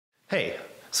Hey,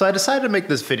 so I decided to make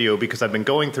this video because I've been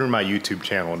going through my YouTube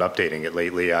channel and updating it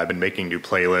lately. I've been making new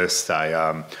playlists. I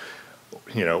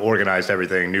organized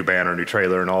everything, new banner, new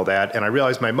trailer, and all that. And I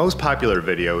realized my most popular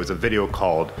video is a video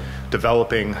called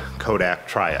Developing Kodak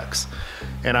Tri-X.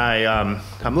 And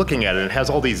I'm looking at it, and it has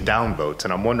all these downvotes,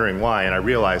 and I'm wondering why. And I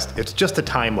realized it's just a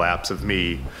time lapse of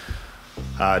me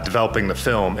developing the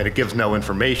film, and it gives no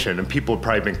information. And people have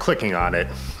probably been clicking on it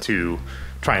to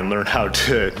try and learn how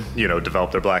to,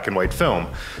 develop their black and white film.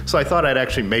 So I thought I'd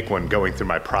actually make one going through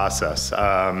my process.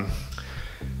 I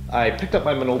picked up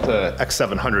my Minolta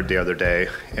X-700 the other day,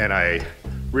 and I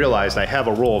realized I have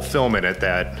a roll of film in it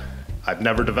that I've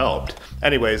never developed.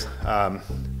 Anyways,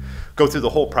 go through the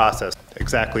whole process,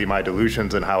 exactly my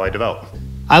dilutions and how I develop.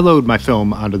 I load my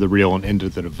film onto the reel and into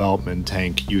the development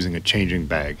tank using a changing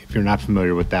bag. If you're not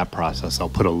familiar with that process, I'll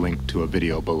put a link to a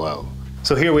video below.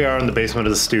 So here we are in the basement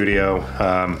of the studio.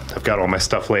 I've got all my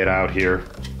stuff laid out here.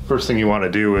 First thing you want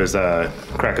to do is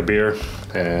crack a beer,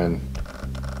 and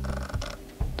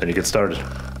then you get started.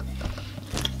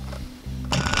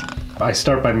 I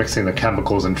start by mixing the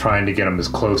chemicals and trying to get them as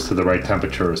close to the right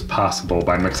temperature as possible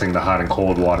by mixing the hot and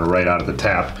cold water right out of the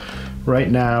tap. Right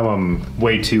now I'm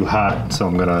way too hot, so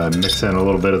I'm gonna mix in a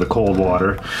little bit of the cold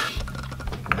water.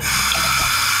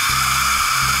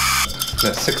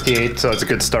 That's 68, so it's a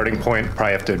good starting point.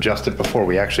 Probably have to adjust it before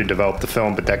we actually develop the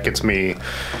film, but that gets me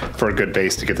for a good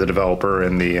base to get the developer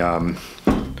and the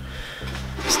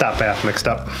stop bath mixed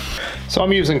up. So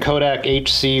I'm using Kodak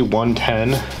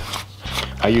HC-110.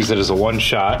 I use it as a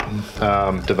one-shot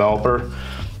developer.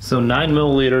 So 9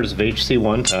 milliliters of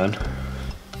HC-110.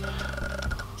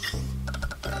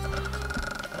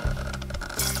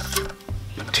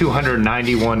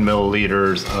 $291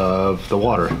 milliliters of the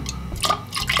water.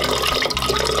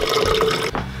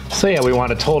 So yeah, we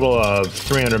want a total of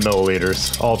 300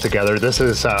 milliliters altogether. This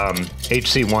is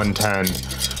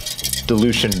HC-110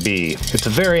 Dilution B. It's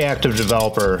a very active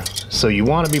developer, so you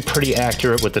want to be pretty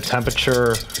accurate with the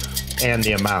temperature and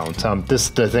the amount. This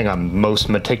is the thing I'm most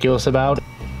meticulous about.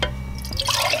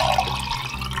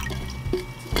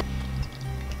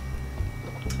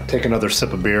 Take another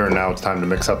sip of beer, and now it's time to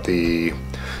mix up the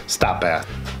stop bath.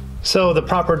 So the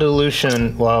proper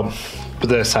dilution, well, for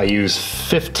this I use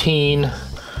 15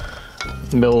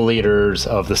 milliliters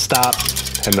of the stop,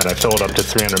 and then I fill it up to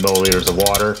 300 milliliters of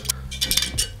water.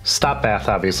 Stop bath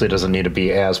obviously doesn't need to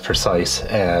be as precise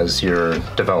as your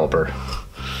developer.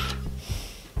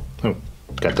 Oh,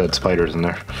 got dead spiders in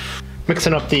there.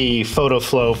 Mixing up the photo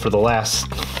flow for the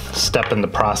last step in the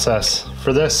process.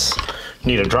 For this, you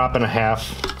need a drop and a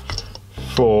half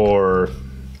for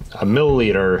 1.5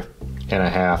 milliliters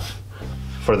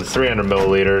for the 300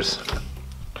 milliliters.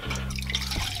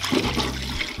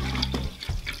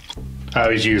 I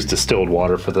always use distilled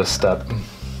water for this step.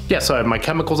 Yeah, so I have my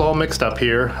chemicals all mixed up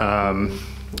here.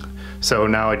 So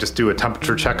now I just do a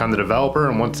temperature check on the developer,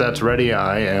 and once that's ready,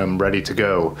 I am ready to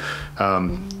go.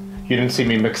 You didn't see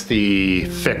me mix the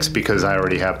fix because I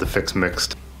already have the fix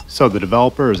mixed. So the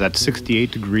developer is at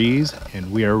 68 degrees,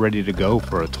 and we are ready to go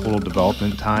for a total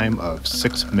development time of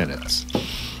 6 minutes.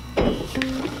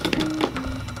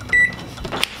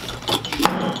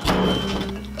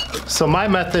 So my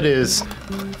method is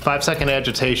 5-second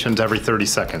agitations every 30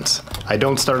 seconds. I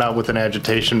don't start out with an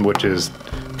agitation, which is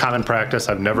common practice.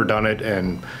 I've never done it,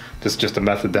 and this is just a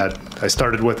method that I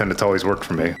started with, and it's always worked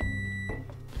for me.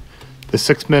 The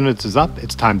 6 minutes is up.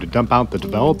 It's time to dump out the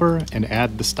developer and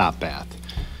add the stop bath.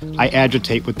 I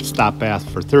agitate with the stop bath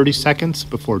for 30 seconds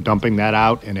before dumping that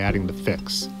out and adding the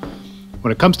fix.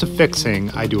 When it comes to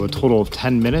fixing, I do a total of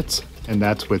 10 minutes, and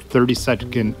that's with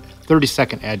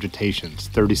 30-second agitations,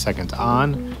 30 seconds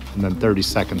on, and then 30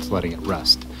 seconds letting it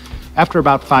rest. After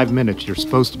about 5 minutes, you're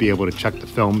supposed to be able to check the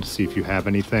film to see if you have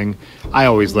anything. I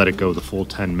always let it go the full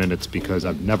 10 minutes because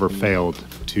I've never failed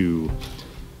to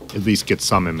at least get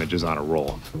some images on a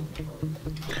roll.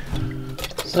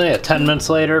 So yeah, 10 minutes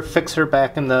later, fixer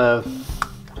back in the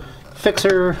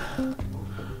fixer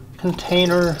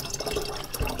container.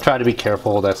 Try to be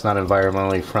careful, that's not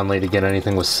environmentally friendly to get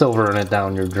anything with silver in it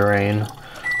down your drain.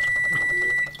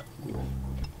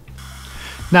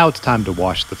 Now it's time to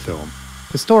wash the film.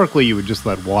 Historically, you would just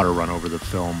let water run over the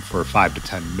film for 5 to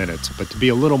 10 minutes, but to be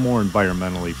a little more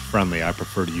environmentally friendly, I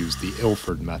prefer to use the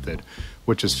Ilford method,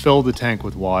 which is fill the tank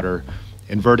with water,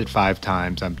 invert it 5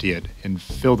 times, empty it, and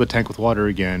fill the tank with water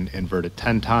again, invert it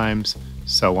 10 times,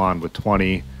 so on with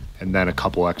 20, and then a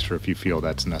couple extra if you feel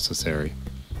that's necessary.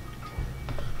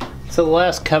 So the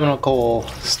last chemical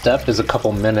step is a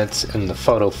couple minutes in the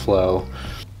photo flow.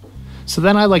 So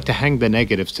then I like to hang the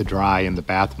negatives to dry in the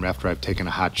bathroom after I've taken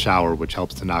a hot shower, which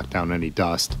helps to knock down any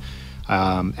dust.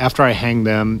 After I hang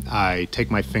them, I take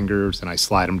my fingers and I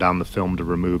slide them down the film to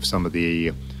remove some of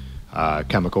the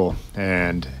chemical.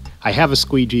 And I have a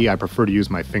squeegee. I prefer to use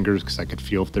my fingers because I could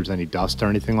feel if there's any dust or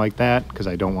anything like that, because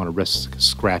I don't want to risk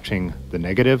scratching the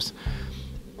negatives.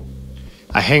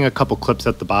 I hang a couple clips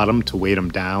at the bottom to weight them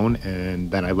down,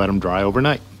 and then I let them dry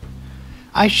overnight.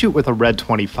 I shoot with a red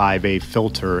 25A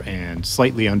filter and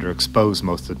slightly underexposed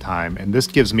most of the time, and this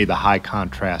gives me the high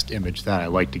contrast image that I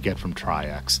like to get from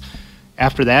Tri-X.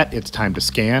 After that, it's time to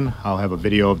scan. I'll have a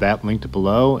video of that linked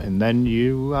below, and then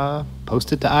you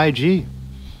post it to IG.